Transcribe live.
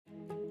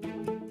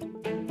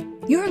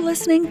You're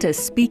listening to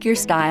Speak Your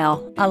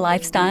Style, a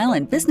lifestyle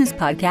and business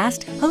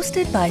podcast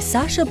hosted by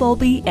Sasha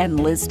Bolby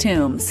and Liz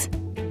Toombs.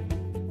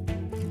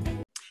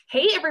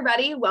 Hey,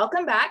 everybody.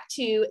 Welcome back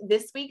to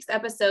this week's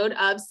episode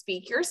of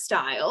Speak Your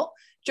Style.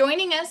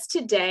 Joining us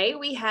today,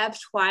 we have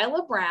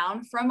Twyla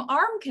Brown from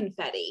Arm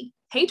Confetti.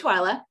 Hey,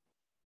 Twyla.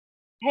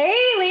 Hey,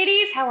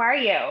 ladies. How are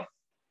you?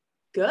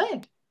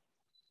 Good.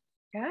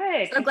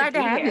 Good. So glad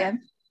to have you.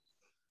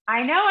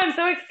 I know. I'm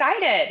so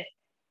excited.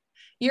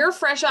 You're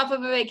fresh off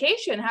of a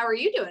vacation. How are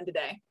you doing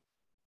today?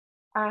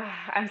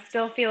 I'm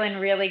still feeling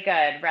really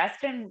good.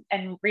 Rest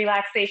and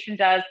relaxation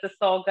does the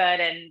soul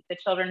good, and the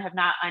children have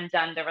not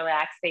undone the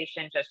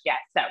relaxation just yet.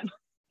 So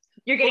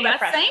you're getting a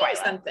fresh saying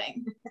Twyla.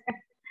 Something.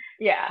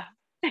 Yeah.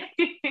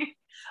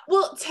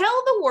 Well,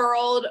 tell the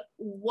world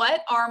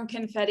what Arm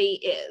Confetti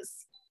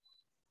is.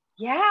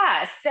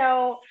 Yeah.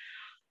 So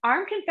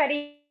Arm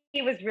Confetti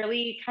was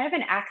really kind of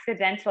an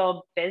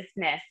accidental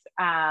business.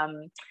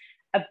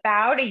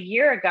 About a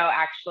year ago,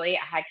 actually,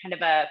 I had kind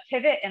of a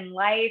pivot in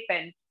life,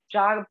 and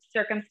job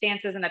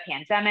circumstances in the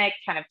pandemic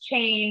kind of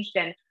changed.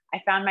 And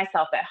I found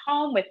myself at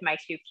home with my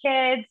two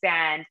kids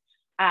and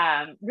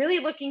really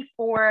looking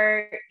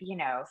for,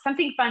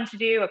 something fun to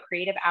do, a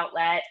creative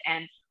outlet,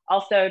 and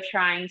also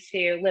trying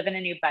to live in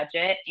a new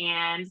budget.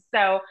 And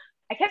so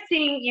I kept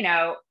seeing,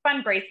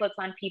 fun bracelets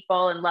on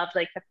people and loved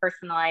like the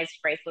personalized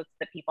bracelets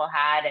that people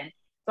had. And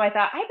so I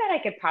thought, I bet I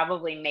could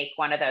probably make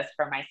one of those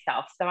for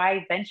myself. So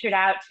I ventured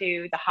out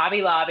to the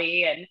Hobby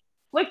Lobby and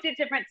looked at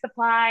different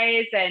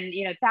supplies. And,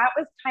 that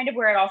was kind of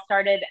where it all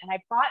started. And I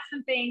bought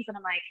some things and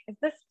I'm like, is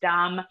this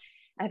dumb?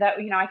 And I thought,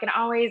 I can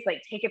always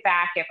like take it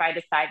back if I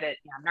decide that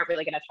I'm not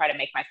really going to try to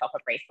make myself a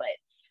bracelet.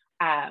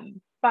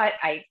 But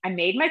I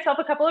made myself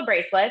a couple of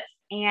bracelets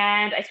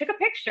and I took a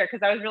picture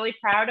because I was really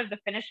proud of the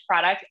finished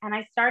product. And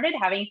I started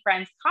having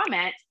friends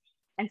comment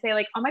and say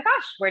like, oh my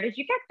gosh, where did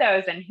you get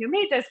those? And who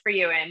made those for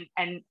you?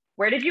 And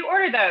where did you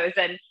order those?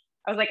 And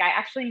I was like, I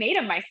actually made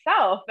them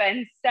myself.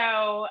 And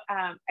so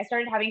I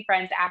started having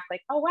friends ask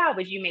like, oh, wow,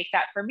 would you make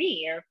that for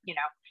me? Or,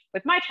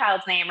 with my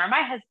child's name or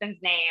my husband's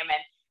name.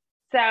 And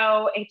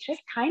so it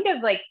just kind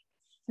of like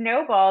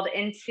snowballed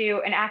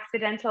into an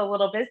accidental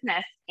little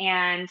business.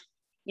 And,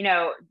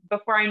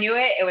 before I knew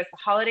it, it was the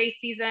holiday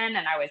season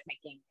and I was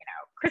making,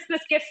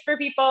 Christmas gifts for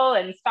people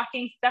and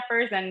stocking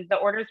stuffers and the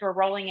orders were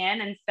rolling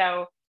in. And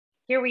so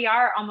here we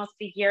are almost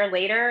a year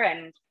later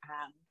and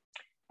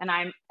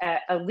I'm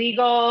a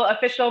legal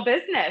official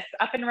business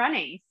up and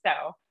running.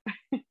 So.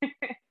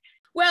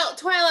 Well,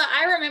 Twyla,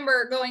 I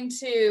remember going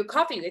to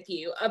coffee with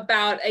you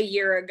about a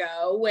year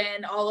ago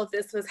when all of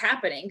this was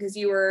happening because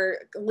you were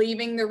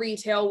leaving the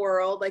retail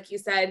world, like you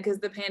said, because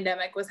the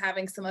pandemic was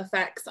having some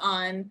effects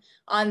on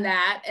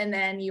that. And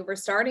then you were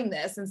starting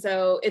this. And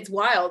so it's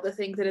wild to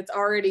think that it's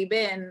already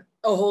been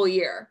a whole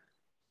year.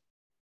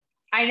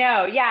 I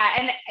know. Yeah.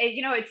 And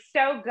it's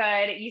so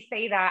good. You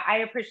say that. I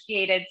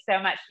appreciated so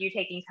much you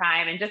taking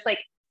time and just like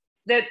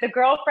the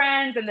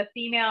girlfriends and the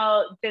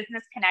female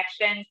business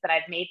connections that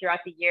I've made throughout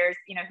the years,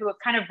 who have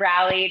kind of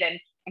rallied and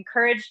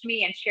encouraged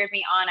me and cheered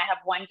me on. I have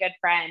one good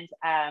friend,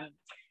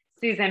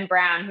 Susan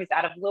Brown, who's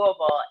out of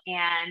Louisville.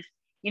 And,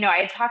 I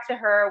had talked to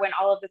her when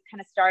all of this kind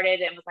of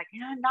started and was like,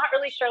 I'm not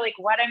really sure like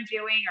what I'm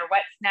doing or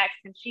what's next.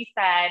 And she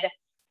said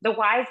the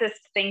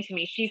wisest thing to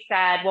me. She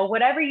said, well,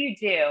 whatever you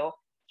do,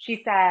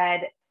 she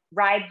said,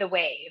 ride the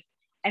wave.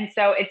 And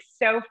so it's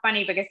so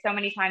funny because so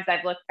many times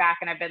I've looked back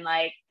and I've been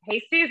like,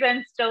 hey,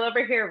 Susan, still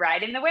over here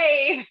riding the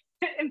wave.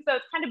 And so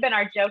it's kind of been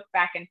our joke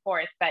back and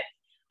forth. But,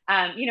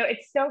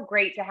 it's so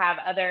great to have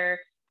other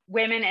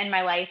women in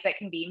my life that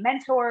can be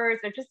mentors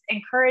or just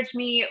encourage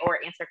me or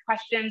answer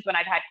questions when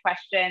I've had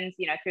questions,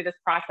 through this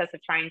process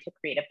of trying to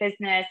create a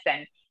business.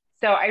 And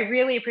so I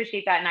really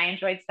appreciate that. And I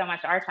enjoyed so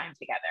much our time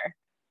together.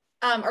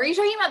 Are you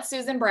talking about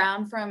Susan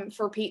Brown from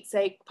For Pete's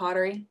Sake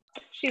Pottery?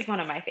 She's one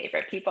of my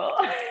favorite people.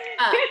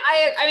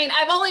 I mean,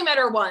 I've only met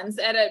her once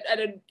at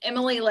an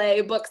Emily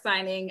Lay book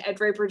signing at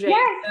Draper James.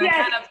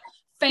 Yes. I kind of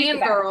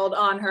fangirled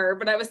on her,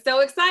 but I was so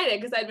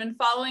excited because I'd been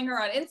following her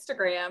on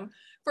Instagram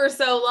for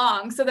so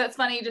long. So that's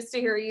funny just to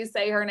hear you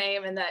say her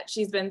name and that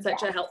she's been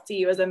such a help to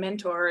you as a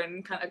mentor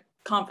and kind of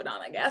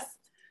confidant, I guess.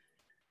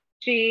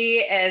 She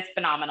is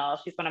phenomenal.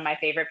 She's one of my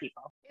favorite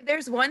people. If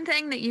there's one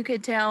thing that you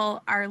could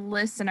tell our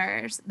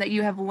listeners that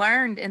you have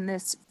learned in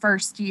this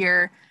first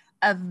year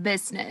of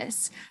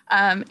business,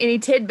 any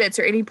tidbits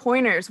or any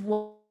pointers,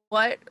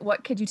 what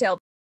could you tell?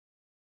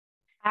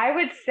 I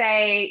would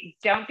say,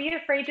 don't be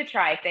afraid to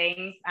try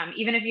things.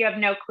 Even if you have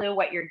no clue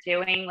what you're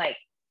doing, like,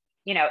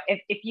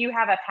 if you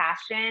have a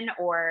passion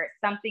or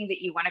something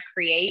that you want to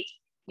create,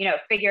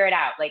 figure it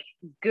out, like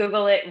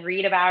Google it,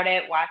 read about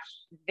it, watch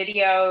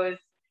videos,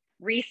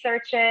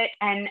 research it,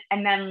 and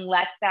then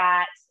let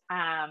that,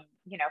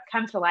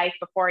 come to life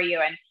before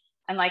you.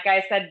 And like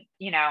I said,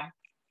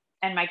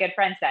 and my good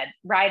friend said,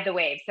 ride the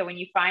wave. So when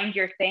you find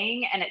your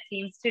thing and it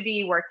seems to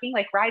be working,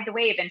 like ride the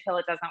wave until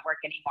it doesn't work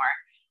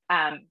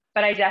anymore.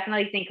 But I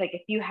definitely think like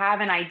if you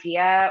have an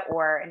idea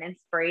or an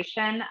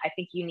inspiration, I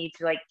think you need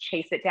to like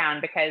chase it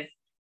down because,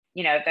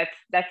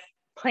 that's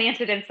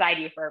planted inside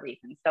you for a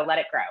reason. So let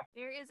it grow.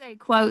 There is a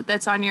quote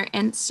that's on your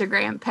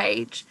Instagram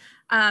page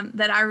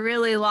that I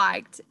really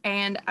liked,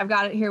 and I've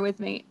got it here with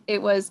me.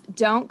 It was,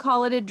 "Don't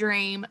call it a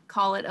dream,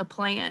 call it a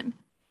plan,"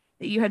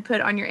 that you had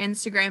put on your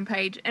Instagram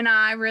page. And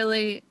I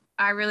really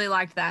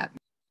liked that.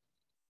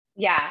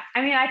 Yeah.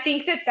 I mean, I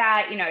think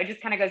that, it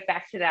just kind of goes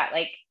back to that,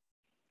 like,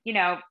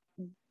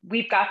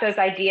 we've got those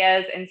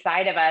ideas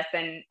inside of us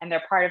and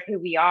they're part of who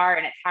we are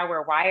and it's how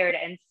we're wired.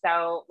 And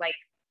so like,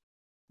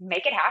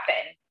 make it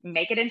happen,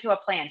 make it into a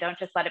plan. Don't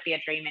just let it be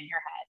a dream in your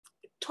head.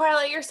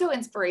 Twyla, you're so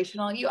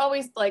inspirational. You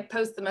always like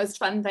post the most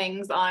fun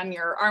things on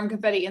your Arm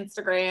Confetti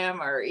Instagram,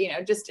 or,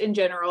 just in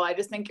general. I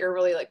just think you're a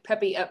really like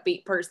peppy,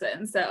 upbeat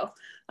person. So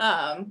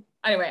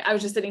anyway, I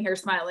was just sitting here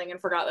smiling and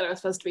forgot that I was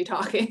supposed to be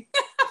talking.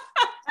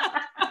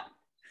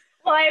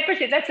 Well, I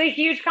appreciate that's a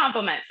huge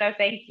compliment. So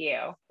thank you.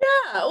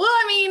 Yeah. Well,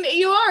 I mean,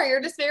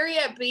 you're just very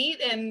upbeat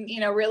and,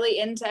 really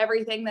into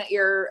everything that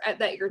you're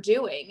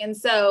doing. And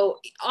so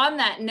on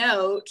that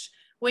note,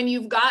 when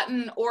you've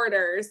gotten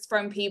orders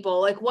from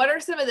people, like what are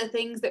some of the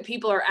things that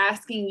people are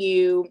asking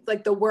you,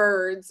 like the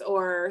words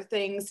or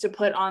things to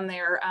put on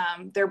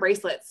their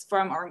bracelets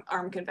from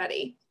Arm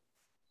Confetti?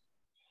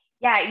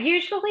 Yeah,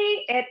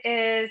 usually it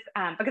is,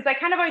 because I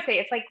kind of always say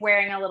it's like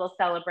wearing a little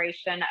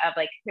celebration of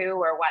like who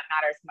or what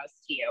matters most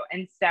to you.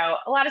 And so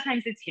a lot of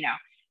times it's,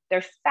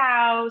 their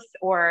spouse,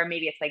 or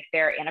maybe it's like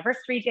their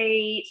anniversary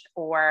date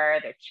or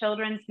their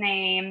children's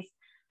names.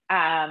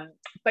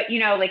 But,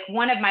 like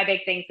one of my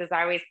big things is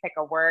I always pick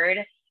a word,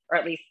 or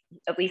at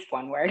least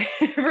one word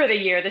for the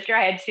year. This year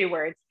I had 2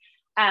 words.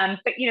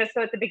 But,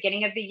 so at the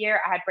beginning of the year,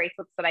 I had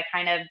bracelets that I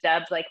kind of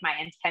dubbed like my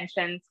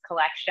intentions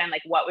collection.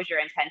 Like, what was your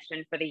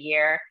intention for the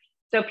year?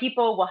 So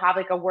people will have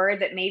like a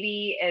word that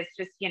maybe is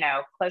just,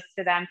 close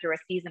to them through a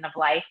season of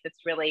life that's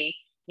really,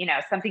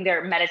 something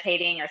they're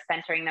meditating or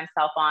centering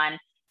themselves on.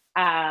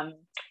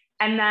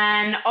 And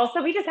then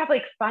also we just have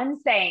like fun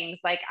sayings.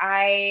 Like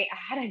I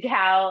had a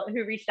gal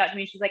who reached out to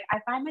me. She's like, I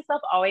find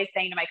myself always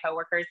saying to my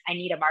coworkers, I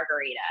need a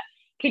margarita.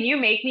 Can you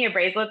make me a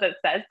bracelet that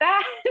says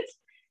that?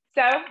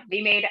 So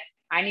we made,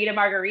 I need a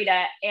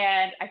margarita,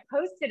 and I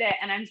posted it,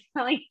 and I'm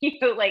telling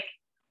you, like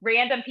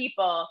random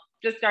people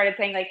just started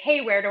saying like,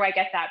 hey, where do I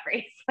get that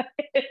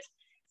bracelet?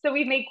 So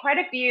we've made quite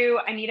a few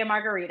I need a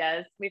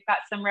margaritas. We've got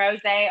some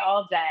rosé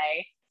all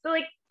day. So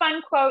like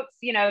fun quotes,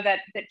 that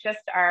just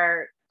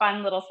are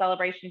fun little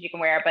celebrations you can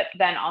wear, but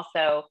then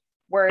also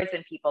words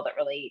and people that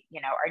really,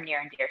 are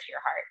near and dear to your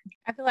heart.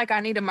 I feel like I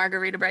need a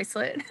margarita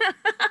bracelet.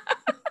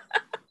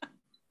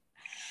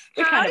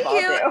 We kind of all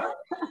do.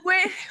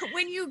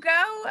 when you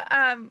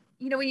go,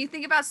 when you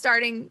think about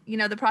starting,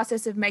 the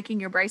process of making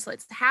your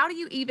bracelets, how do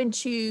you even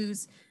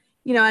choose?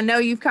 I know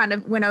you've kind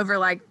of went over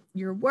like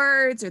your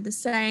words or the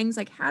sayings,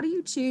 like how do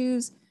you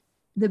choose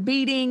the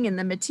beading and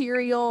the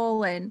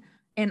material and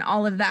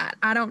all of that?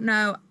 I don't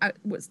know.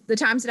 The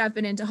times that I've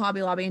been into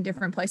Hobby Lobby and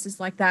different places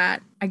like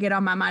that, I get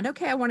on my mind,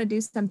 okay, I want to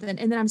do something.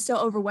 And then I'm still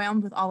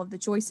overwhelmed with all of the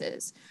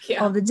choices,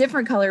 all the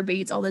different color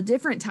beads, all the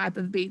different type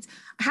of beads.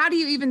 How do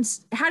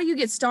you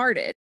get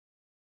started?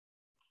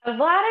 A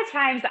lot of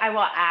times I will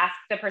ask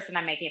the person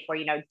I'm making it for,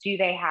 do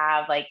they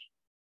have like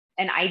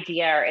an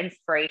idea or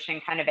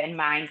inspiration kind of in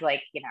mind?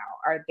 Like,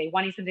 are they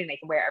wanting something they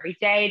can wear every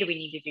day? Do we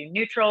need to do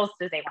neutrals?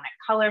 Do they want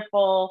it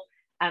colorful?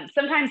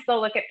 Sometimes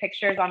they'll look at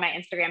pictures on my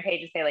Instagram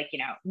page and say like,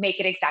 make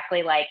it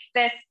exactly like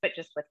this, but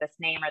just with this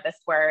name or this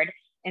word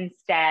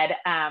instead.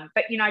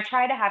 But, I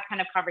try to have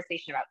kind of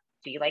conversation about,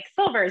 do you like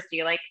silvers? Do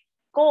you like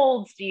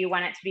golds? Do you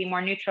want it to be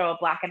more neutral,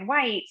 black and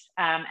white?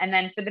 And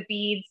then for the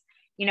beads,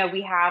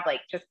 we have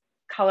like just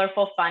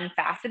colorful, fun,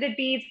 faceted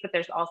beads, but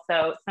there's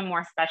also some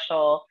more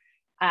special,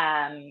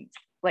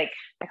 like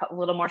a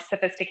little more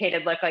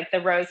sophisticated look, like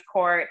the rose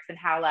quartz and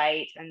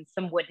howlite and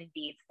some wooden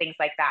beads, things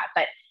like that.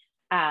 But,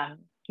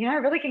 I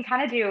really can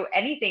kind of do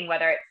anything,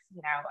 whether it's,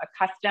 a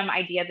custom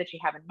idea that you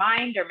have in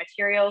mind or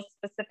materials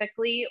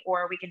specifically,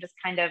 or we can just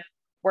kind of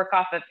work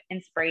off of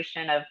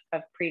inspiration of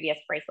previous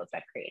bracelets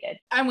I've created.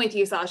 I'm with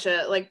you,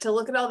 Sasha. Like to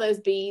look at all those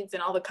beads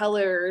and all the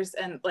colors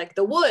and like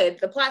the wood,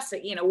 the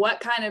plastic, what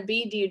kind of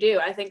bead do you do?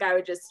 I think I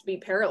would just be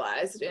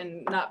paralyzed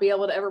and not be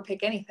able to ever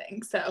pick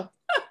anything. So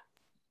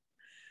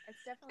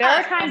there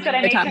are times that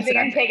I make something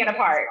and take it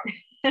apart.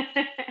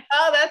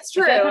 Oh, that's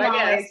true.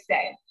 I guess.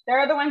 There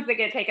are the ones that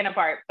get taken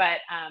apart, but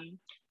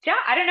yeah,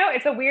 I don't know.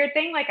 It's a weird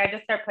thing. Like I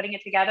just start putting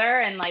it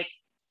together and like,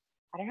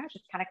 I don't know, it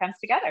just kind of comes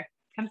together,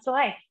 comes to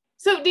life.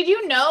 So did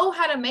you know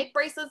how to make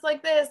bracelets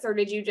like this, or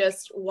did you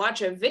just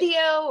watch a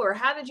video, or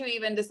how did you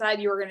even decide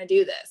you were going to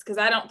do this? Because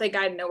I don't think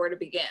I'd know where to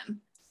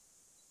begin.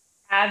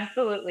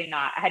 Absolutely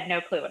not. I had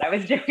no clue what I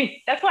was doing.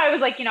 That's why I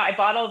was like, I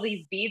bought all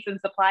these beads and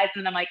supplies,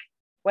 and I'm like,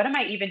 what am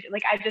I even doing?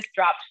 Like, I just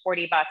dropped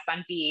 $40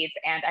 on beads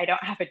and I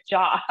don't have a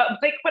job.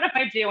 Like, what am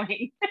I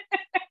doing? I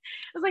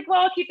was like,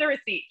 well, I'll keep the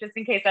receipt just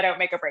in case I don't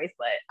make a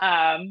bracelet.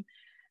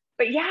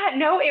 But yeah,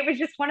 no, it was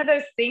just one of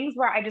those things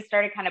where I just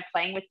started kind of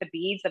playing with the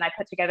beads, and I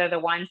put together the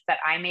ones that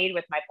I made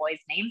with my boys'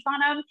 names on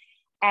them.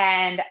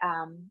 And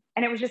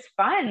it was just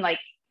fun. Like,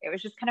 it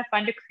was just kind of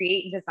fun to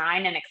create and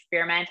design and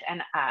experiment.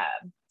 And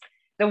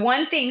the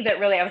one thing that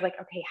really, I was like,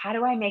 okay, how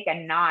do I make a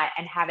knot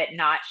and have it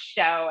not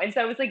show? And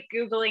so I was like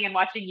Googling and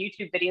watching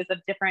YouTube videos of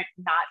different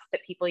knots that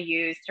people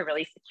use to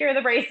really secure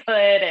the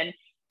bracelet. And,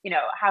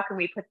 how can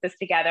we put this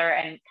together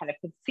and kind of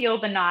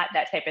conceal the knot,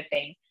 that type of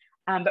thing.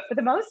 But for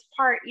the most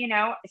part,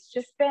 it's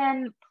just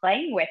been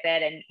playing with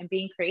it and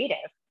being creative.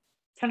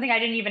 Something I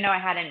didn't even know I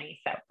had in me.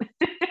 So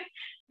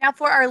now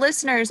for our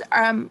listeners,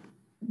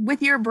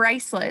 with your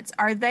bracelets,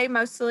 are they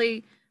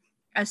mostly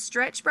a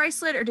stretch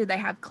bracelet or do they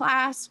have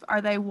clasp?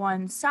 Are they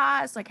one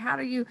size? Like,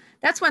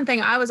 that's one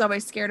thing I was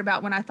always scared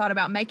about when I thought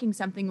about making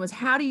something was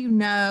how do you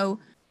know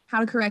how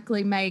to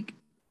correctly make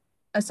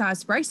a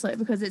sized bracelet?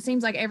 Because it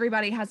seems like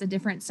everybody has a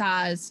different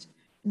sized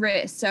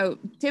wrist. So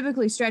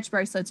typically stretch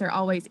bracelets are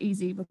always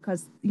easy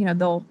because,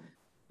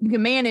 you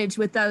can manage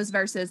with those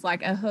versus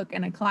like a hook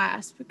and a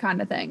clasp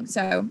kind of thing.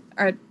 So,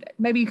 or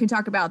maybe you can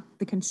talk about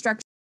the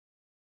construction.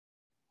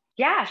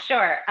 Yeah,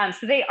 sure.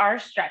 So they are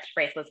stretch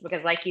bracelets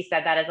because like you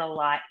said, that is a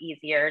lot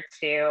easier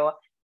to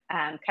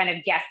kind of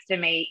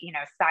guesstimate,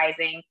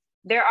 sizing.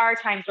 There are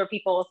times where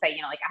people will say,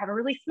 like I have a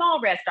really small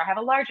wrist or I have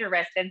a larger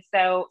wrist. And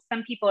so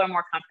some people are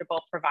more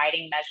comfortable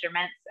providing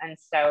measurements. And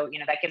so,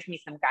 that gives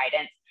me some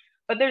guidance.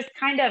 But there's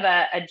kind of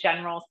a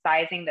general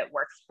sizing that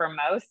works for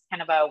most,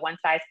 kind of a one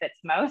size fits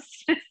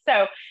most.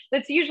 So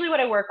that's usually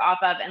what I work off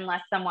of,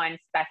 unless someone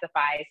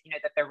specifies,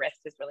 that their wrist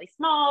is really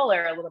small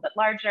or a little bit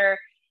larger.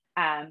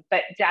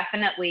 But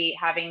definitely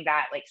having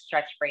that like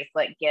stretch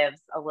bracelet gives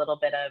a little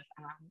bit of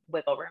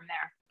wiggle room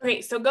there.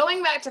 Okay, so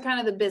going back to kind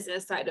of the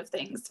business side of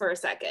things for a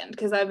second,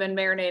 because I've been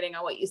marinating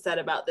on what you said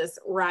about this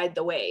ride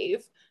the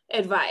wave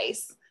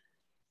advice.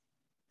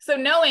 So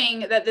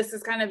knowing that this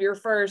is kind of your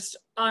first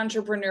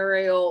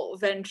entrepreneurial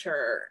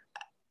venture,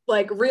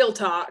 like real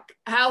talk,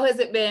 how has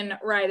it been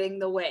riding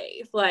the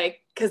wave?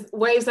 Like, because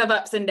waves have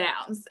ups and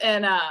downs.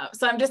 And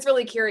so I'm just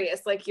really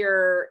curious, like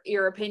your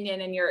opinion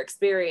and your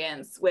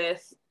experience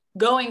with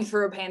going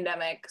through a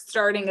pandemic,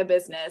 starting a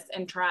business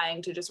and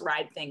trying to just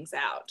ride things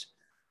out.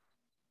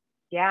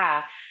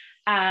 Yeah.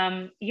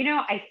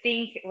 I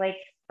think like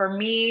for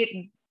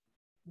me,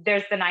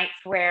 there's the nights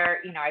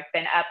where, I've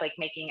been up like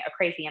making a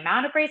crazy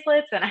amount of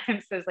bracelets and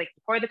I'm so it's like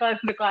pour the glass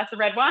of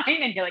red wine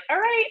and you're like, all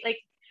right, like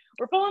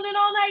we're pulling an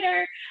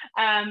all-nighter.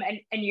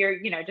 And you're,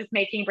 just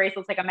making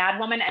bracelets like a mad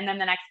woman. And then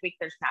the next week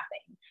there's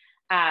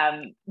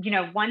nothing.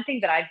 One thing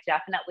that I've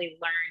definitely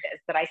learned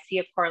is that I see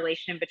a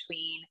correlation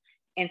between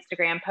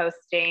Instagram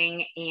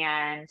posting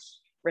and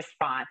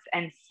response.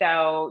 And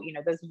so,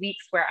 those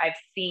weeks where I've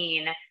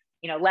seen,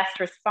 less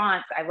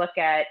response, I look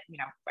at,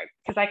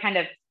 because I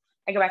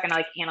go back and I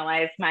like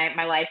analyze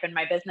my life and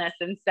my business.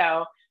 And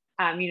so,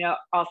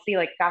 I'll see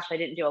like, gosh, I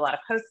didn't do a lot of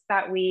posts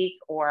that week,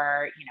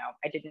 or,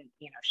 I didn't,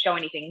 show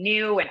anything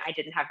new and I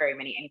didn't have very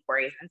many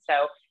inquiries. And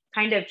so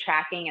kind of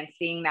tracking and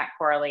seeing that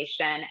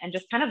correlation and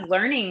just kind of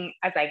learning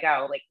as I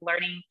go, like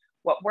learning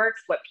what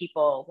works, what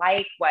people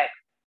like, what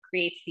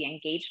creates the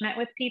engagement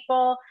with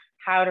people,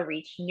 how to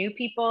reach new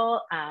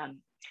people.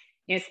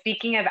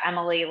 Speaking of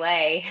Emily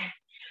Ley,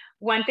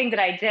 one thing that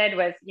I did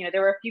was,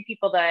 there were a few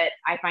people that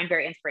I find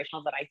very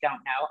inspirational that I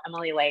don't know.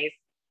 Emily Ley's,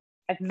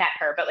 I've met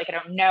her, but like I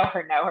don't know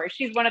her.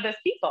 She's one of those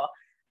people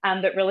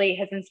that really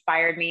has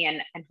inspired me,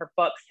 and her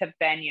books have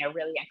been,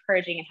 really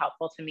encouraging and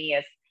helpful to me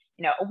as,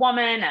 a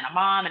woman and a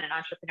mom and an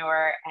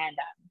entrepreneur. And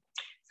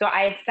so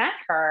I had sent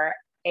her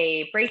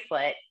a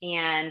bracelet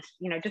and,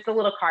 just a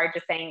little card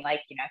just saying like,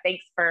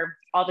 thanks for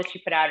all that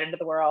you put out into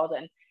the world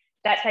and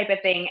that type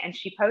of thing. And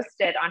she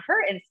posted on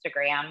her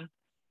Instagram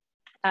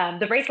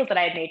the bracelet that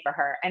I had made for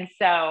her. And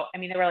so,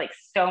 there were like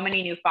so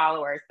many new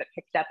followers that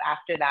picked up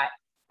after that.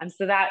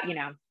 So that,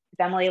 if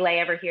Emily Ley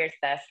ever hears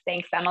this,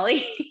 thanks,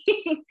 Emily.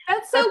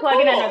 That's so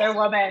plugging cool. Another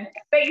woman.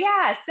 But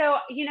yeah, so,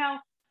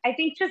 I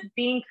think just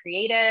being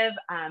creative,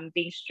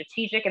 being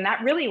strategic, and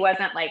that really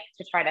wasn't like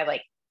to try to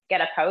like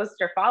get a post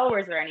or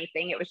followers or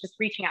anything. It was just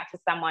reaching out to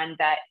someone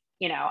that,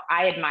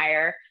 I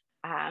admire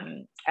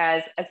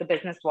as a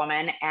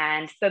businesswoman.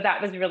 And so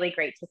that was really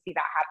great to see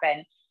that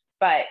happen.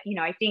 But,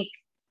 I think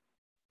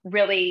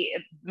really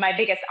my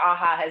biggest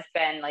aha has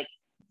been like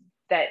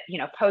that,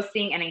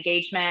 posting and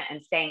engagement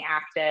and staying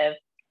active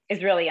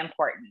is really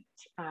important,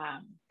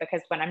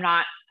 because when I'm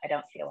not, I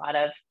don't see a lot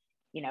of,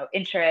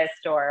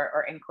 interest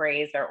or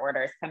inquiries or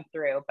orders come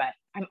through, but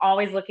I'm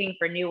always looking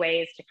for new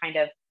ways to kind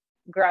of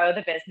grow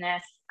the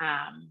business.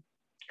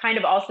 Kind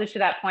of also to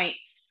that point,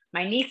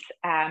 my niece,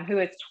 who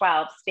is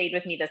 12, stayed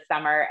with me this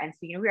summer. And so,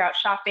 we were out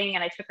shopping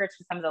and I took her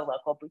to some of the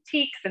local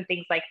boutiques and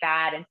things like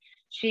that. And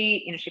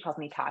she, she calls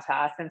me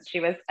Tata. Since she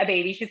was a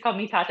baby, she's called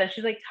me Tata. And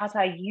she's like,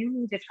 Tata, you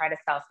need to try to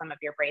sell some of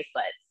your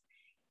bracelets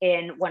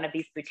in one of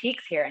these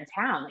boutiques here in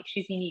town. Like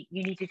you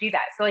need to do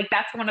that. So like,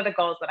 that's one of the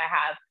goals that I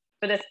have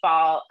for this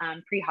fall,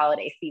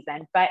 pre-holiday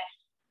season. But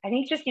I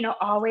think just,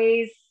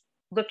 always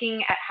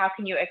looking at how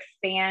can you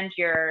expand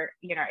your,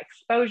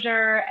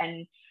 exposure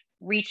and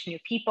reach new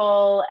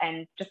people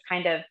and just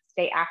kind of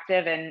stay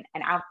active and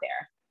out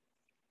there.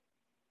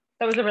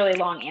 That was a really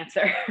long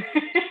answer.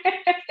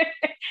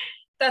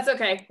 That's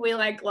okay. We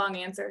like long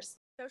answers.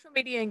 Social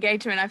media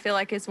engagement, I feel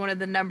like, is one of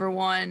the number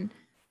one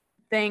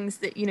things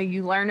that, you know,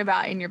 you learn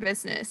about in your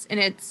business.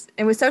 And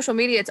with social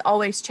media, it's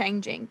always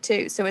changing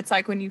too. So it's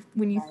like when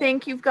you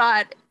think you've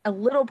got a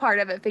little part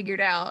of it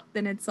figured out,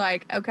 then it's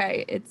like,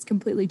 okay, it's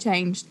completely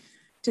changed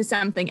to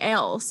something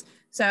else.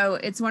 So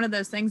it's one of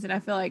those things that I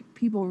feel like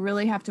people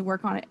really have to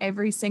work on it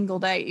every single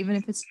day, even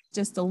if it's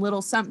just a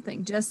little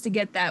something, just to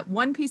get that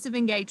one piece of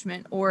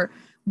engagement or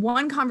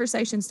one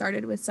conversation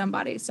started with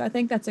somebody. So I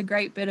think that's a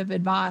great bit of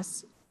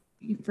advice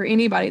for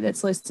anybody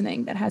that's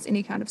listening that has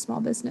any kind of small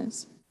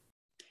business.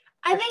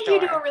 I think you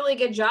do a really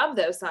good job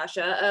though,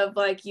 Sasha, of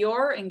like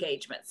your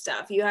engagement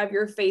stuff. You have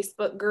your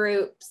Facebook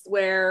groups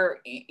where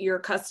your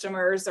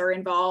customers are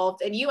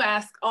involved and you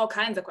ask all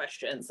kinds of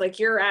questions. Like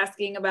you're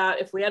asking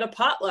about if we had a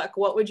potluck,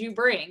 what would you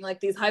bring?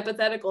 Like these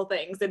hypothetical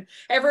things, and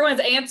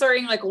everyone's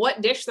answering like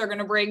what dish they're going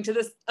to bring to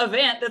this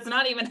event that's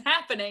not even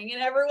happening.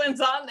 And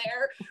everyone's on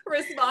there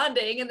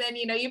responding. And then,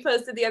 you know, you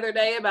posted the other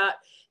day about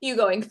you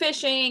going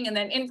fishing, and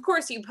then, and of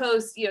course you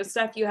post, you know,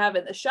 stuff you have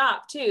in the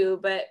shop too,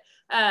 but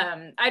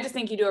I just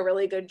think you do a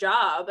really good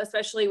job,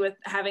 especially with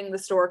having the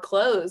store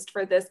closed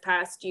for this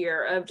past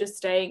year, of just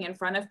staying in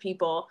front of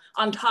people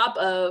on top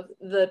of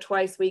the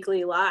twice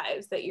weekly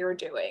lives that you're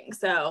doing.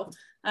 So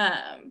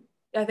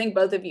I think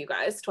both of you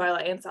guys,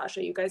 Twyla and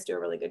Sasha, you guys do a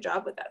really good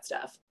job with that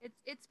stuff.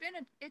 It's been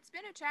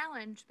a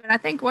challenge, but I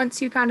think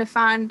once you kind of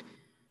find,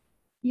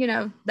 you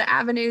know, the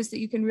avenues that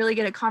you can really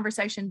get a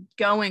conversation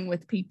going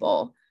with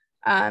people,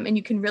 and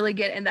you can really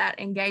get in that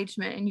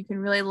engagement, and you can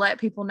really let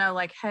people know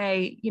like,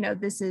 hey, you know,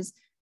 this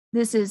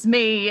is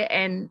me,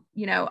 and,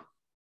 you know,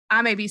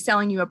 I may be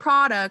selling you a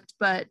product,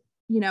 but,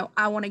 you know,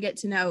 I want to get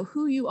to know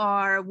who you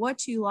are,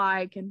 what you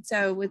like. And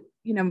so with,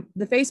 you know,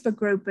 the Facebook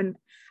group and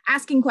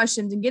asking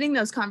questions and getting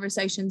those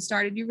conversations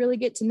started, you really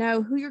get to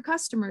know who your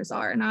customers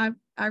are. And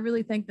I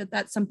really think that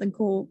that's something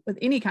cool with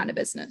any kind of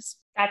business.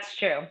 That's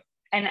true.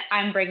 And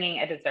I'm bringing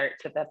a dessert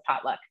to the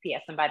potluck.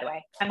 P.S. And by the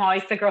way, I'm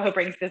always the girl who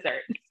brings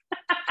dessert.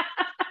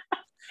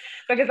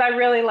 Because I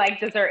really like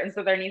dessert, and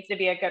so there needs to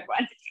be a good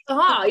one.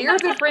 Oh, you're a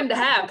good friend to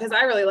have, because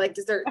I really like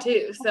dessert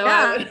too. So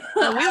yeah,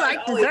 we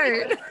like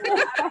dessert.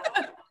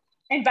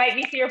 Invite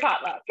me to your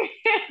potluck.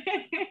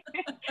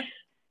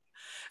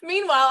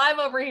 Meanwhile, I'm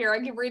over here.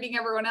 I keep reading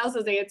everyone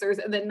else's answers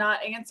and then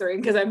not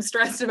answering because I'm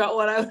stressed about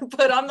what I would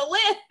put on the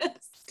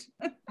list.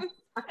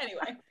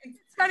 Anyway,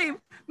 it's funny.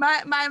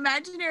 My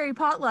imaginary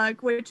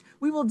potluck, which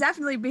we will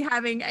definitely be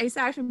having a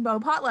Sash and Bow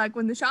potluck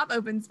when the shop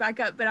opens back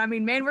up. But I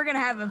mean, man, we're going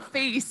to have a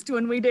feast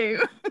when we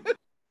do.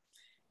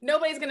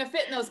 Nobody's going to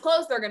fit in those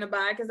clothes they're going to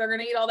buy because they're going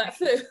to eat all that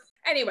food.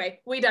 Anyway,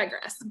 we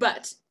digress.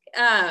 But,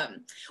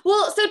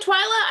 well, so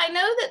Twyla, I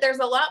know that there's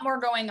a lot more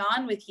going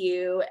on with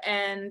you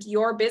and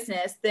your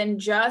business than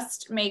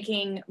just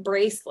making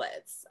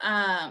bracelets.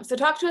 So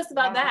talk to us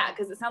about that,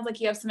 because it sounds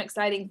like you have some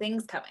exciting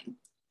things coming.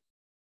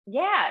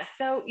 Yeah.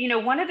 So, you know,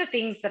 one of the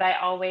things that I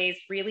always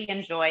really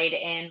enjoyed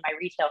in my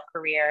retail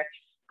career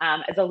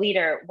as a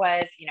leader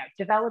was, you know,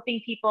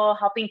 developing people,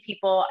 helping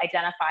people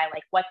identify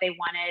like what they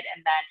wanted,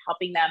 and then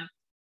helping them,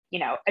 you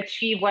know,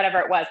 achieve whatever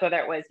it was, whether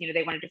it was, you know,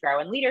 they wanted to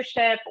grow in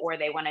leadership or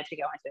they wanted to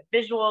go into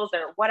visuals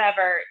or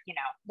whatever, you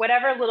know,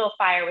 whatever little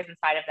fire was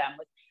inside of them,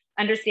 was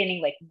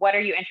understanding like, what are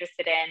you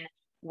interested in?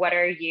 What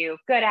are you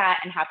good at?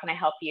 And how can I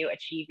help you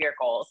achieve your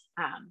goals?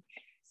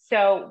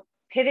 So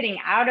pivoting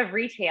out of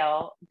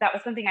retail, that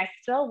was something I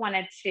still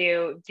wanted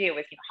to do,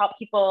 was, you know, help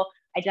people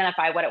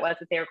identify what it was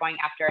that they were going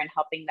after and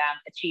helping them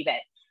achieve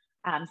it.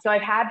 So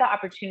I've had the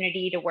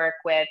opportunity to work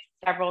with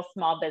several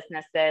small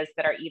businesses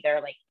that are either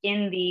like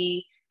in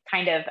the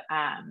kind of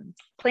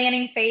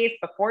planning phase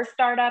before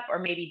startup, or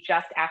maybe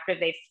just after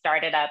they've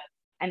started up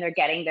and they're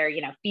getting their,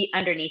 you know, feet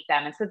underneath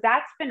them. And so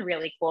that's been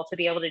really cool to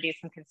be able to do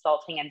some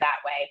consulting in that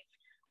way.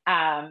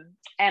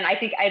 And I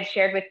think I'd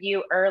shared with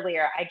you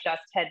earlier, I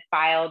just had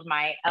filed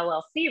my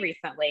LLC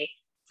recently.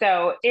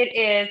 So it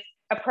is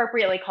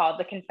appropriately called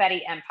the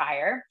Confetti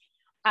Empire,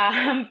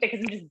 because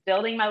I'm just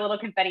building my little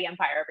confetti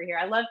empire over here.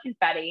 I love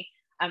confetti.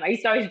 I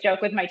used to always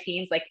joke with my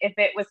teams, like if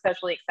it was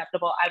socially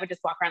acceptable, I would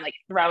just walk around like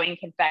throwing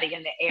confetti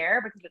in the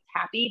air because it's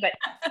happy. But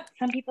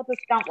some people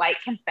just don't like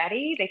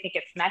confetti. They think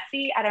it's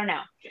messy. I don't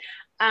know.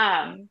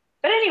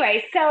 But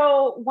anyway,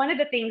 so one of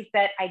the things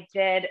that I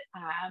did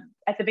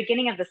at the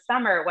beginning of the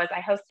summer was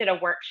I hosted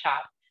a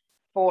workshop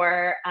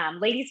for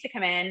ladies to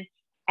come in,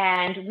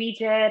 and we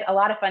did a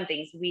lot of fun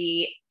things.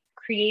 We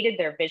created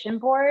their vision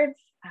boards.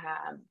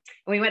 And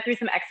we went through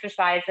some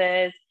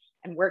exercises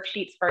and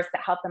worksheets first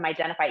that help them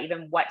identify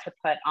even what to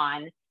put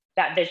on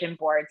that vision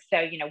board. So,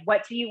 you know,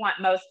 what do you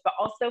want most? But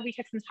also we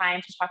took some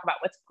time to talk about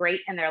what's great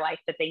in their life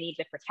that they need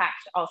to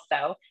protect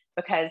also,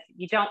 because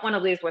you don't want to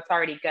lose what's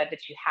already good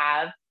that you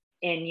have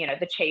in, you know,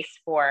 the chase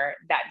for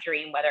that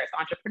dream, whether it's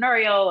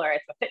entrepreneurial or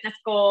it's a fitness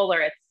goal or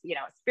it's, you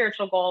know, a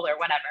spiritual goal or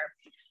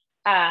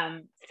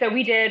whatever. So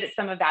we did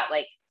some of that,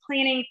 like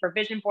planning for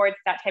vision boards,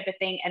 that type of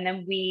thing. And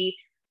then we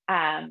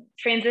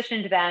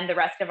transitioned then the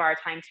rest of our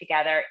time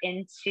together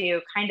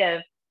into kind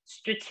of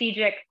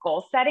strategic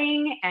goal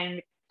setting and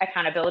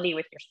accountability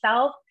with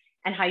yourself,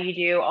 and how you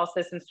do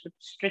also some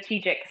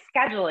strategic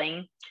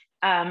scheduling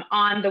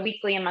on the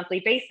weekly and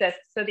monthly basis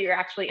so that you're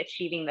actually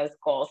achieving those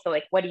goals. So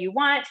like, what do you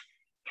want?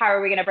 How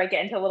are we going to break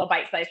it into little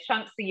bite-sized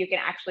chunks so you can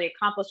actually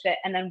accomplish it?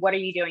 And then what are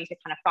you doing to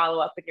kind of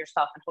follow up with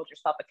yourself and hold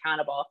yourself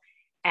accountable?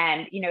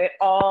 And, you know, it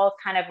all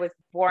kind of was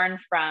born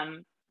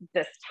from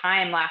this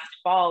time last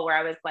fall where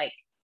I was like,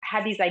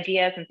 had these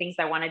ideas and things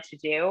I wanted to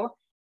do,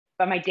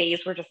 but my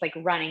days were just like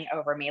running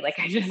over me. Like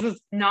I just was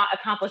not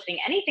accomplishing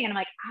anything. And I'm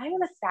like, I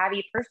am a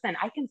savvy person.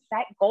 I can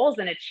set goals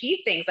and achieve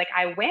things. Like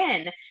I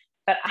win,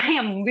 but I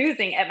am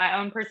losing at my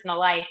own personal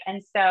life.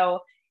 And so,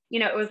 you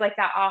know, it was like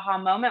that aha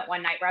moment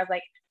one night where I was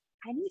like,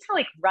 I need to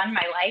like run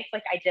my life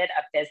like I did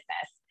a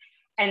business.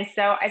 And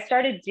so I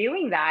started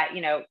doing that,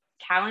 you know,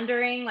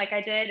 calendaring like I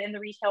did in the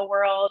retail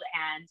world,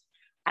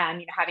 and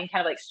you know, having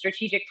kind of like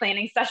strategic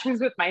planning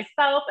sessions with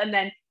myself. And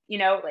then, you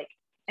know, like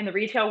in the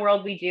retail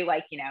world, we do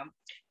like, you know,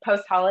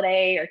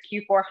 post-holiday or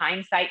Q4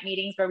 hindsight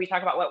meetings where we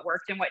talk about what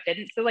worked and what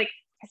didn't. So like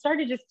I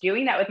started just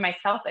doing that with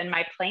myself and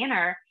my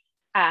planner,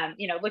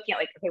 you know, looking at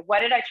like, okay, what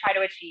did I try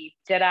to achieve?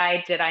 Did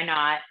I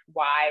not?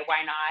 Why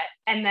not?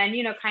 And then,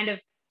 you know, kind of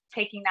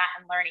taking that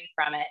and learning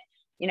from it,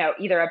 you know,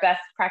 either a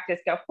best practice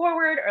go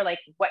forward or like,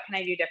 what can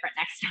I do different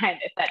next time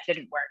if that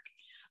didn't work?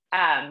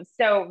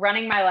 So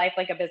running my life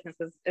like a business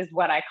is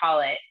what I call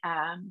it.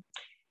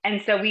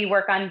 And so we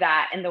work on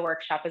that in the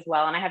workshop as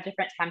well. And I have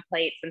different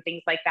templates and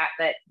things like that,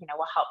 you know,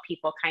 will help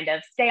people kind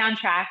of stay on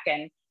track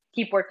and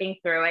keep working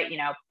through it, you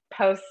know,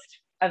 post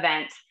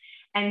event.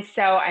 And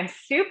so I'm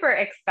super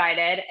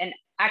excited. And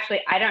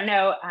actually, I don't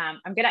know,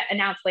 I'm going to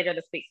announce later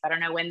this week, so I don't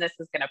know when this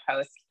is going to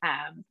post.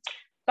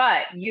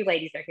 But you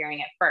ladies are hearing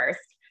it first.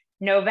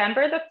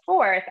 November the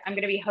 4th, I'm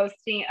going to be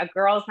hosting a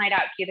girls' night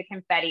out, Cue the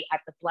Confetti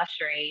at the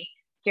Blushery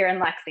here in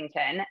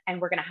Lexington.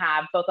 And we're going to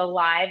have both a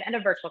live and a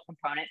virtual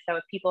component. So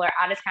if people are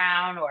out of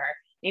town or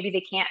maybe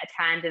they can't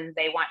attend and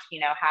they want to, you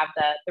know, have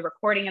the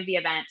recording of the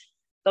event,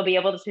 they'll be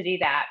able to do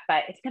that.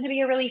 But it's going to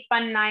be a really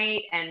fun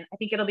night. And I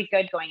think it'll be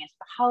good going into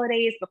the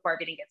holidays before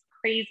everything gets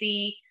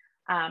crazy,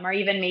 or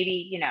even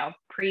maybe, you know,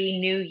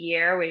 pre-New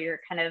Year where you're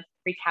kind of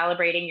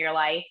recalibrating your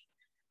life.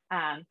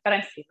 But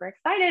I'm super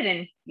excited,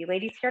 and you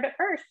ladies heard it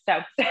first. So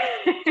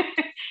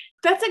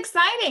that's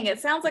exciting. It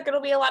sounds like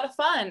it'll be a lot of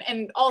fun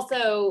and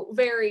also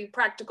very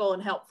practical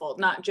and helpful,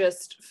 not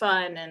just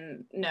fun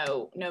and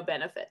no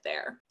benefit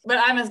there. But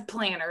I'm a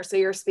planner, so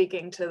you're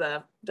speaking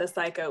to the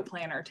psycho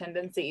planner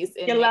tendencies.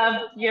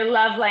 Your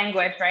love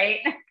language, right?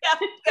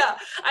 Yeah.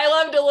 I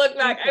love to look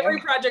back. Every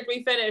project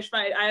we finish,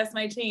 I ask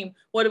my team,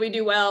 what do we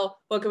do well?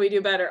 What can we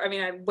do better? I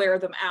mean, I wear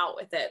them out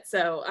with it.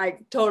 So I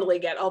totally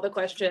get all the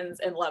questions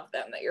and love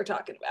them that you're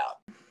talking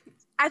about.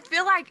 I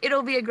feel like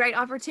it'll be a great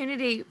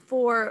opportunity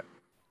for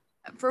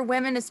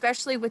women,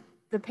 especially with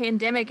the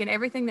pandemic and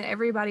everything that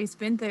everybody's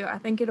been through. I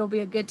think it'll be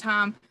a good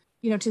time,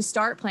 you know, to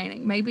start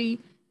planning. Maybe,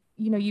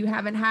 you know, you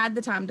haven't had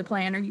the time to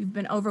plan or you've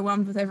been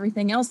overwhelmed with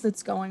everything else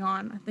that's going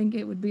on. I think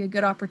it would be a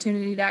good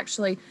opportunity to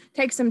actually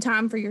take some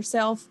time for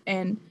yourself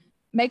and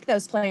make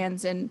those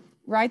plans and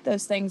write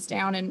those things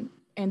down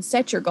and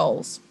set your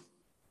goals.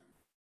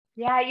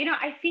 Yeah, you know,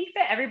 I think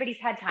that everybody's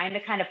had time to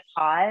kind of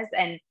pause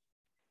and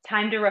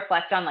time to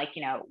reflect on, like,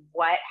 you know,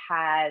 what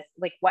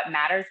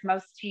matters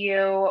most to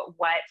you,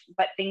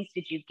 what things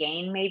did you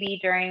gain maybe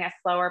during a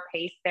slower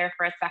pace there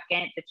for a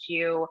second that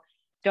you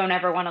don't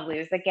ever want to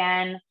lose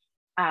again.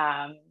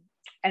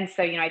 And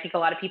so, you know, I think a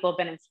lot of people have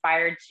been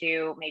inspired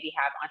to maybe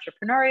have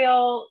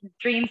entrepreneurial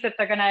dreams that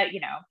they're gonna,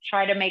 you know,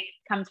 try to make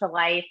come to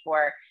life,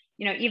 or,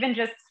 you know, even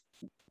just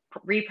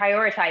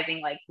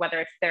reprioritizing, like whether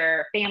it's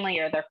their family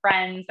or their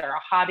friends or a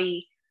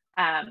hobby.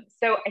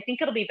 So I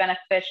think it'll be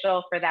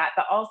beneficial for that,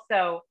 but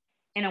also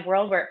in a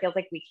world where it feels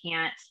like we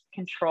can't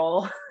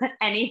control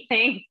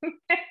anything,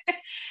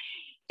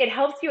 it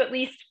helps you at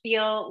least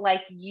feel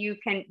like you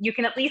can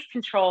at least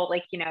control,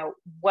 like, you know,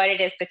 what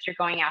it is that you're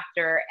going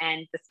after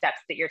and the steps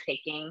that you're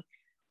taking.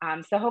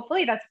 So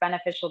hopefully that's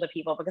beneficial to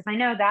people, because I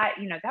know that,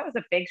 you know, that was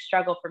a big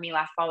struggle for me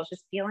last fall, was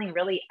just feeling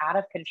really out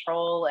of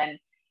control. And,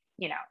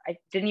 you know, I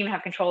didn't even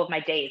have control of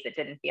my days. It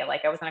didn't feel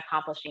like I wasn't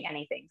accomplishing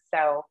anything.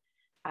 So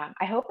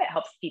I hope it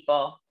helps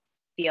people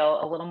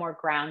feel a little more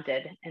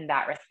grounded in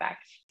that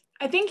respect.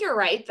 I think you're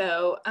right,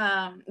 though,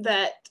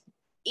 that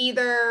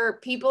either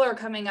people are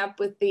coming up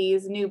with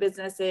these new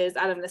businesses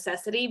out of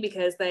necessity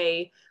because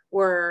they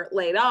were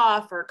laid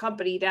off or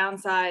company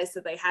downsized, so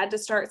they had to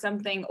start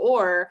something,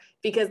 or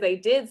because they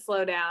did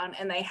slow down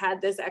and they had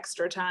this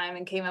extra time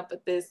and came up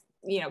with this,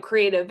 you know,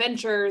 creative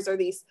ventures or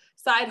these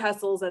side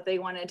hustles that they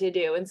wanted to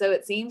do. And so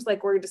it seems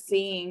like we're just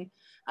seeing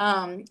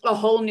a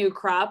whole new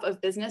crop of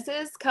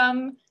businesses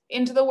come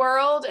into the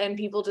world, and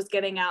people just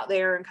getting out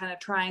there and kind of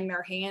trying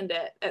their hand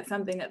at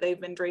something that they've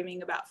been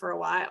dreaming about for a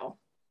while.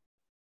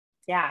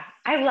 Yeah,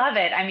 I love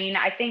it. I mean,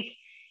 I think,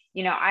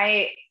 you know,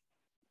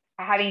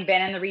 having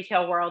been in the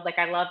retail world, like,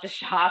 I love to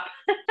shop.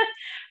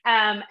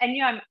 And,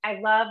 you know, I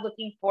love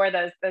looking for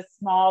those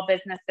small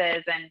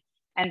businesses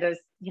and those,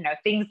 you know,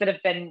 things that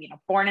have been, you know,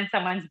 born in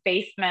someone's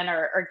basement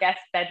or guest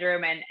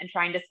bedroom, and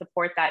trying to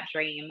support that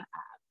dream.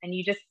 And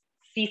you just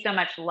see so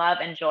much love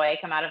and joy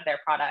come out of their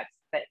products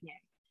that, you know,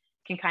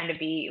 can kind of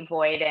be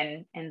void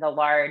in the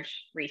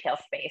large retail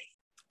space.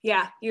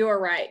 Yeah, you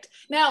are right.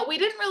 Now, we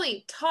didn't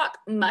really talk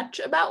much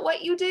about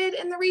what you did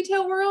in the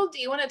retail world. Do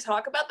you want to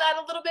talk about that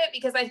a little bit?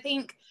 Because I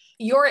think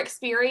your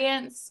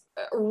experience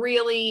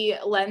really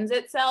lends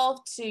itself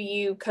to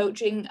you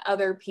coaching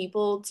other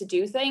people to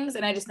do things.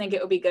 And I just think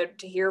it would be good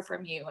to hear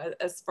from you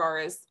as far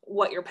as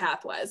what your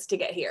path was to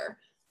get here.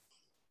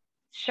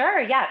 Sure.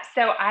 Yeah.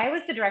 So I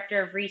was the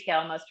director of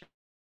retail most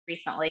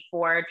recently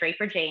for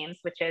Draper James,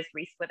 which is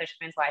Reese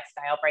Witherspoon's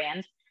lifestyle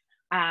brand.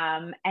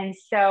 And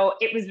so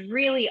it was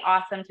really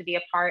awesome to be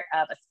a part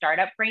of a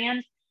startup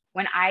brand.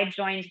 When I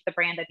joined the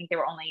brand, I think they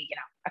were only,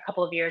 a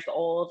couple of years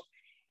old.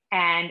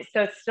 And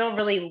so it's still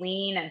really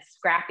lean and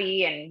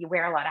scrappy, and you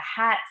wear a lot of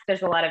hats.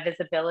 There's a lot of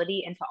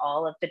visibility into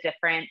all of the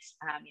different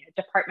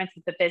departments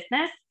of the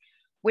business,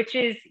 which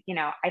is,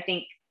 I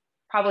think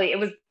probably it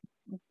was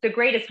the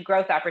greatest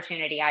growth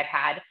opportunity I've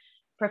had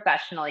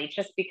professionally,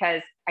 just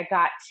because I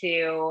got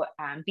to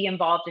be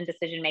involved in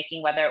decision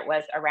making, whether it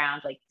was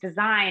around like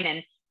design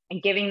and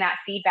giving that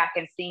feedback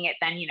and seeing it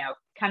then,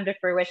 come to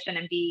fruition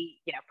and be,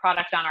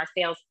 product on our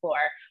sales floor,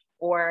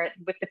 or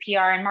with the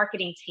PR and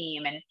marketing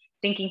team, and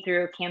thinking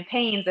through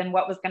campaigns and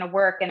what was going to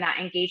work. And that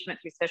engagement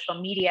through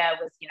social media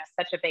was,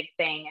 such a big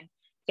thing, and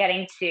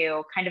getting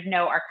to kind of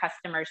know our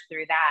customers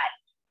through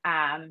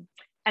that.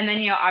 And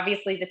then,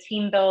 obviously the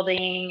team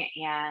building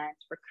and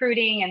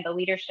recruiting and the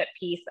leadership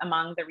piece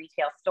among the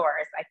retail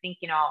stores. I think,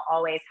 I'll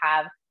always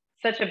have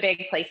such a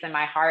big place in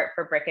my heart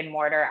for brick and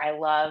mortar. I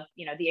love,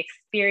 the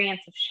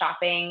experience of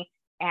shopping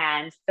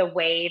and the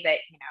way that,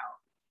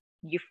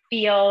 you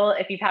feel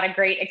if you've had a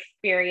great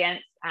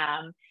experience.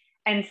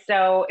 And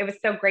so it was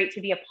so great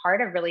to be a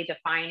part of really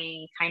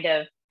defining kind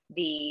of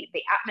the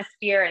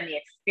atmosphere and the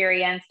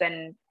experience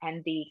and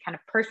the kind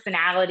of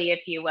personality,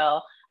 if you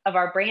will, of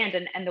our brand,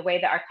 and the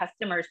way that our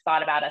customers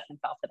thought about us and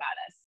felt about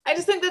us. I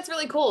just think that's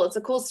really cool. It's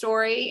a cool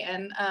story.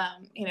 And,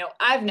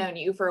 I've known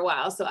you for a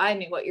while, so I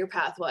knew what your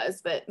path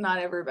was, but not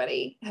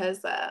everybody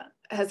has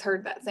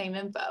heard that same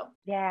info.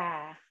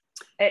 Yeah,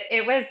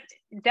 it was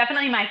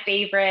definitely my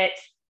favorite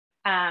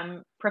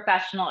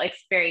professional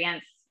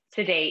experience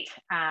to date.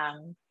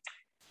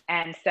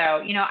 And so,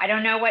 I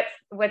don't know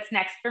what's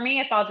next for me,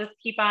 if I'll just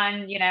keep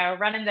on,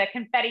 running the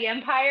confetti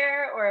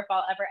empire, or if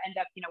I'll ever end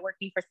up,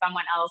 working for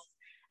someone else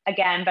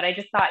again. But I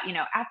just thought,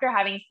 after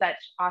having such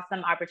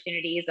awesome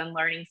opportunities and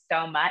learning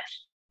so much,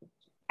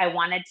 I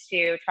wanted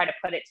to try to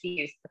put it to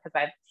use, because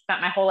I've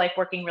spent my whole life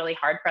working really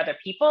hard for other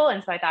people.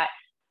 And so I thought,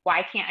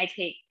 why can't I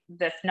take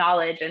this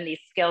knowledge and these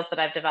skills that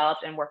I've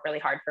developed and work really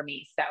hard for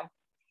me? So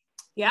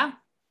yeah.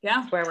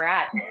 That's where we're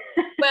at.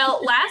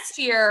 Well, last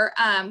year,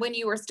 when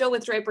you were still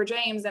with Draper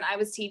James and I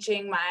was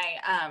teaching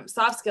my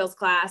soft skills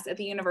class at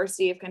the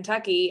University of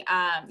Kentucky,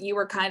 you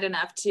were kind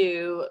enough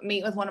to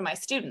meet with one of my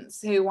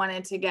students who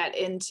wanted to get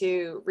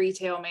into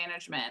retail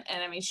management.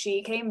 And I mean,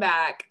 she came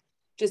back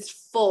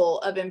just full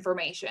of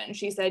information.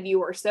 She said you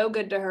were so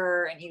good to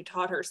her and you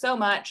taught her so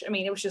much. I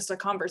mean, it was just a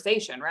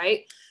conversation,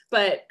 right?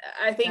 But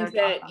I think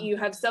that awesome. You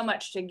have so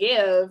much to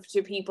give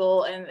to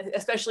people, and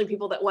especially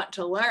people that want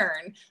to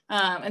learn.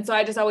 And so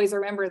I just always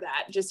remember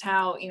that, just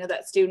how,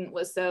 that student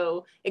was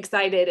so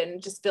excited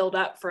and just filled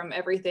up from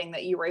everything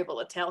that you were able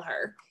to tell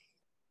her.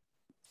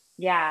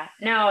 Yeah,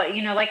 no,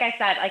 like I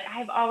said, like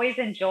I've always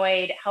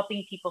enjoyed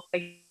helping people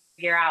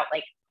figure out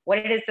like what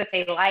it is that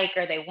they like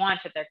or they want,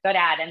 that they're good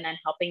at, and then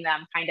helping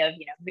them kind of,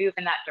 move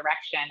in that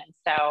direction. And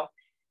so,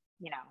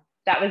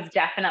 that was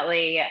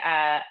definitely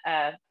a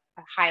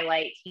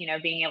highlight,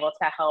 being able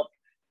to help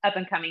up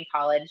and coming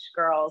college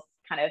girls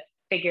kind of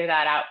figure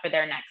that out for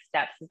their next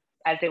steps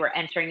as they were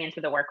entering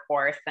into the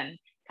workforce and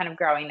kind of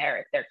growing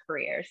their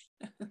careers.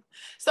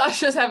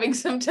 Sasha's having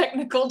some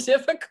technical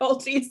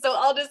difficulties, so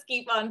I'll just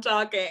keep on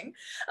talking.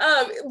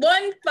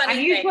 One funny I'm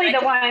usually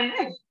the one.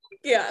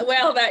 Yeah,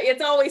 well,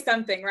 it's always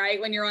something, right?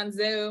 When you're on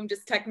Zoom,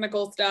 just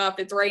technical stuff.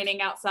 It's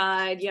raining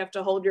outside. You have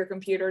to hold your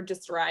computer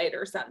just right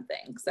or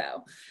something.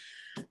 So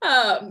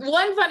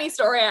one funny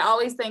story I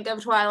always think of,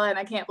 Twyla, and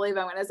I can't believe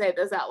I'm going to say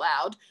this out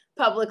loud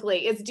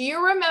publicly, is do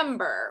you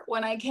remember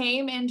when I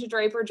came into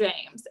Draper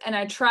James and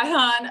I tried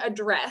on a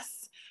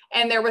dress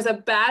and there was a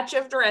batch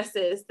of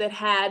dresses that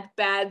had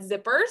bad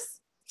zippers?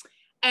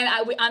 And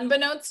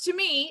unbeknownst to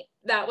me,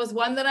 that was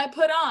one that I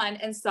put on.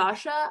 And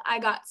Sasha, I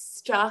got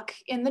stuck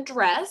in the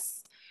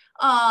dress.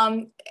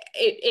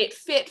 It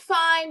fit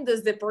fine. The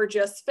zipper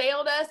just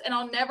failed us. And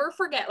I'll never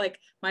forget, like,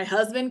 my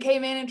husband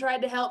came in and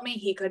tried to help me.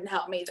 He couldn't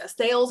help me. The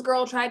sales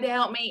girl tried to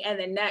help me. And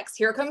then next,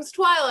 here comes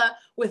Twyla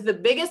with the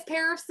biggest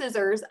pair of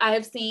scissors I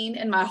have seen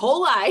in my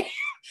whole life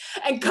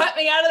and cut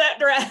me out of that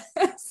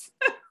dress.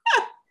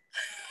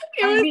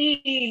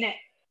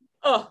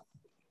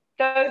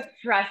 Those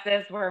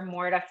dresses were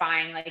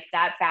mortifying. Like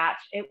that batch,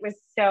 it was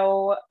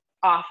so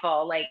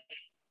awful. Like,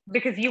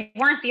 because you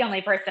weren't the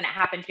only person it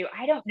happened to.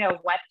 I don't know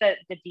what the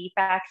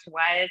defect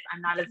was.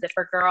 I'm not a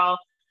zipper girl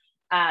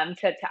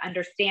to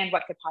understand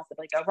what could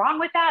possibly go wrong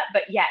with that.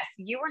 But yes,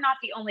 you were not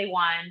the only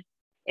one.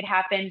 It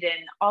happened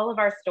in all of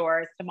our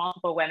stores to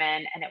multiple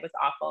women, and it was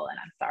awful. And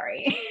I'm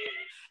sorry.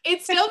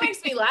 it still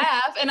makes me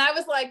laugh. And I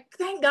was like,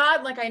 thank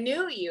God, like I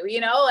knew you, you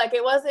know, like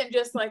it wasn't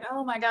just like,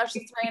 oh my gosh,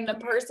 this random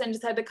person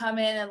just had to come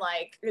in and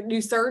like do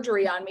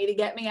surgery on me to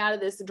get me out of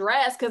this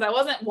dress, because I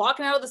wasn't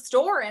walking out of the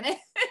store in it.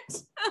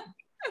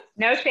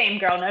 No shame,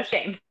 girl, no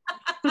shame.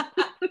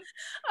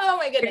 Oh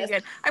my goodness.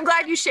 Good. I'm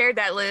glad you shared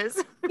that, Liz.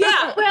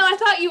 Yeah, well, I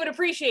thought you would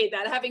appreciate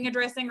that, having a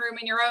dressing room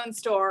in your own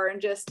store,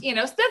 and just, you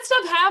know, that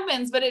stuff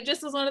happens, but it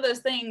just was one of those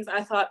things.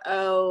 I thought,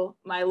 oh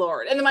my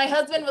Lord. And then my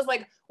husband was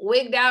like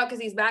wigged out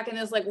because he's back in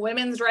this like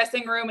women's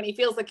dressing room and he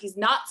feels like he's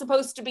not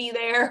supposed to be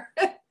there.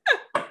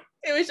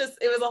 It was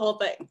a whole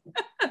thing.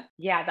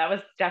 Yeah, that was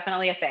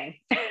definitely a thing.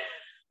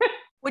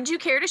 Would you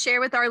care to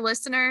share with our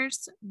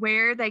listeners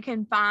where they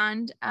can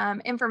find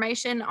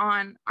information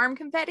on Arm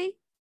Confetti?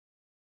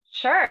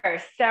 Sure.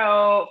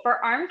 So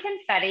for Arm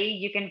Confetti,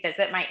 you can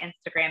visit my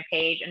Instagram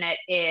page, and it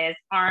is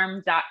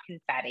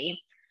arm.confetti.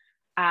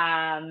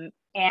 And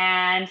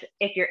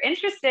if you're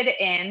interested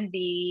in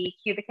the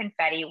Cuba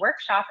Confetti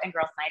workshop and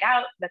Girls Night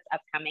Out that's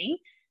upcoming,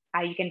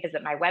 you can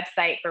visit my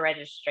website for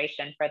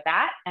registration for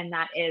that. And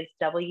that is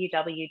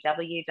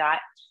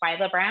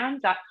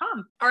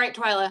www.twilabrown.com. All right,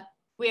 Twyla,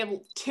 we have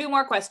 2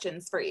 more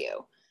questions for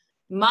you.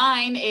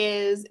 Mine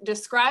is,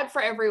 describe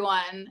for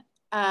everyone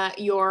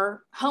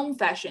your home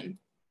fashion.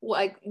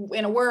 Like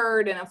in a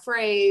word, in a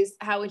phrase,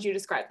 how would you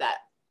describe that?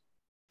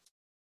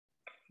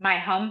 My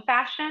home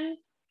fashion?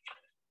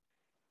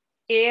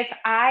 If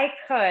I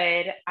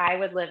could, I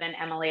would live in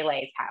Emily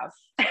Lay's house.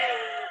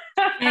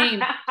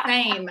 Same.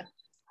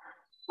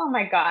 Oh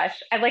my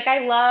gosh. I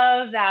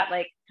love that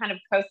like kind of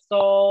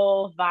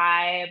coastal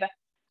vibe.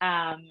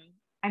 I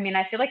mean,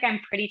 I feel like I'm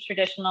pretty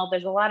traditional.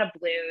 There's a lot of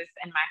blues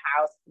in my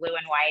house, blue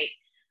and white.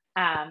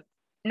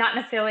 Not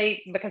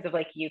necessarily because of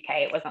like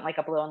UK, it wasn't like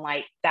a blue and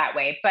white that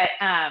way, but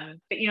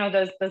you know,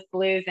 those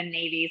blues and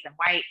navies and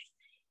whites.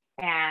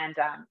 And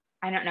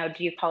I don't know,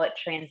 do you call it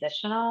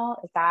transitional?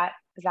 Is that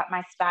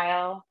my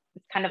style?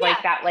 It's kind of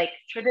like that, like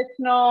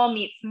traditional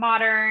meets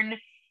modern.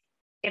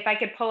 If I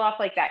could pull off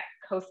like that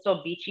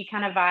coastal beachy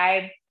kind of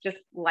vibe, just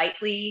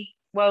lightly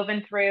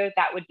woven through,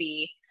 that would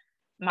be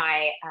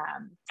my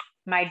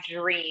my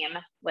dream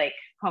like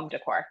home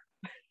decor.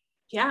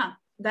 Yeah.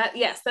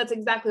 That's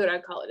exactly what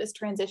I'd call it, is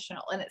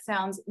transitional, and it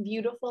sounds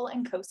beautiful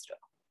and coastal.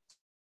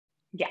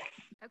 Yes.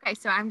 Okay,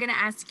 so I'm going to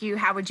ask you,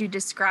 how would you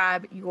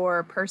describe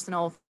your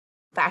personal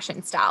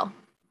fashion style?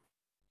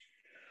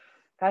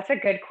 That's a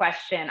good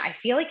question. I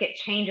feel like it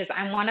changes.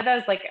 I'm one of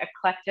those like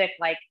eclectic,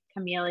 like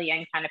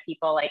chameleon kind of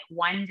people. Like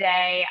one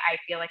day I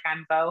feel like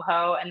I'm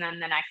boho, and then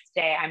the next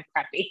day I'm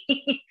preppy.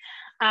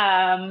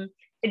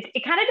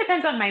 It kind of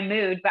depends on my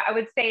mood, but I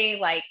would say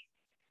like,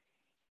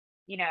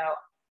 you know,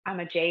 I'm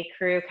a J.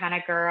 Crew kind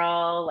of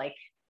girl, like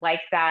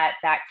that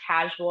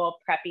casual,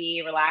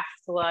 preppy,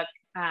 relaxed look,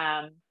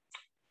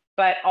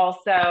 but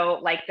also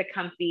like the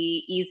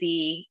comfy,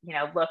 easy, you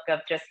know, look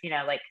of just, you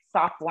know, like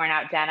soft, worn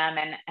out denim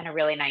and a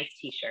really nice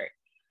t-shirt.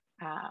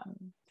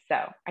 So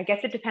I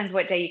guess it depends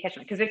what day you catch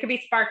me, because it could be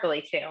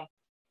sparkly too.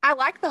 I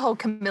like the whole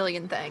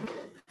chameleon thing.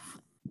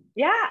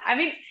 Yeah, I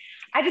mean,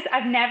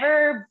 I've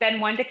never been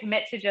one to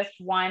commit to just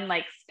one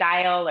like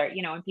style, or,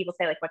 you know, when people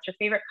say like, what's your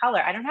favorite color?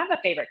 I don't have a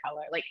favorite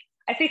color. Like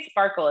I say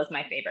sparkle is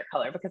my favorite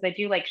color because I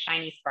do like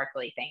shiny,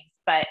 sparkly things.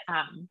 But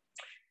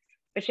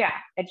yeah,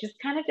 it just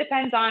kind of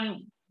depends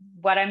on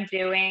what I'm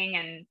doing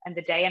and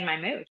the day and my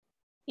mood.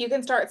 You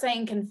can start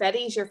saying confetti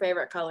is your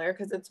favorite color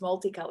because it's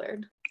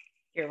multicolored.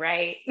 You're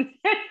right.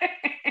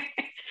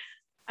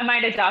 I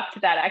might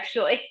adopt that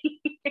actually.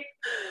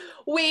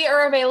 We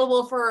are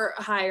available for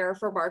hire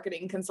for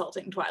marketing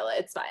consulting, Twyla.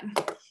 It's fine.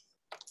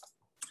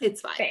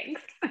 It's fine.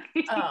 Thanks.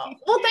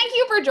 Well, thank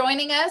you for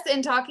joining us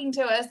and talking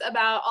to us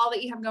about all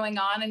that you have going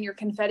on in your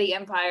confetti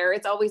empire.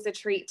 It's always a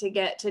treat to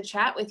get to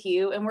chat with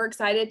you, and we're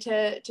excited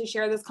to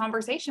share this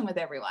conversation with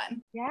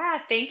everyone. Yeah,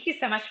 thank you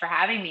so much for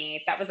having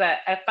me. That was a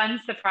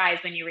fun surprise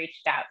when you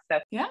reached out. So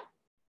yeah.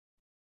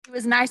 It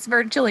was nice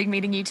virtually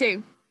meeting you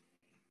too.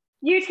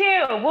 You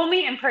too. We'll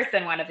meet in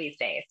person one of these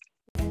days.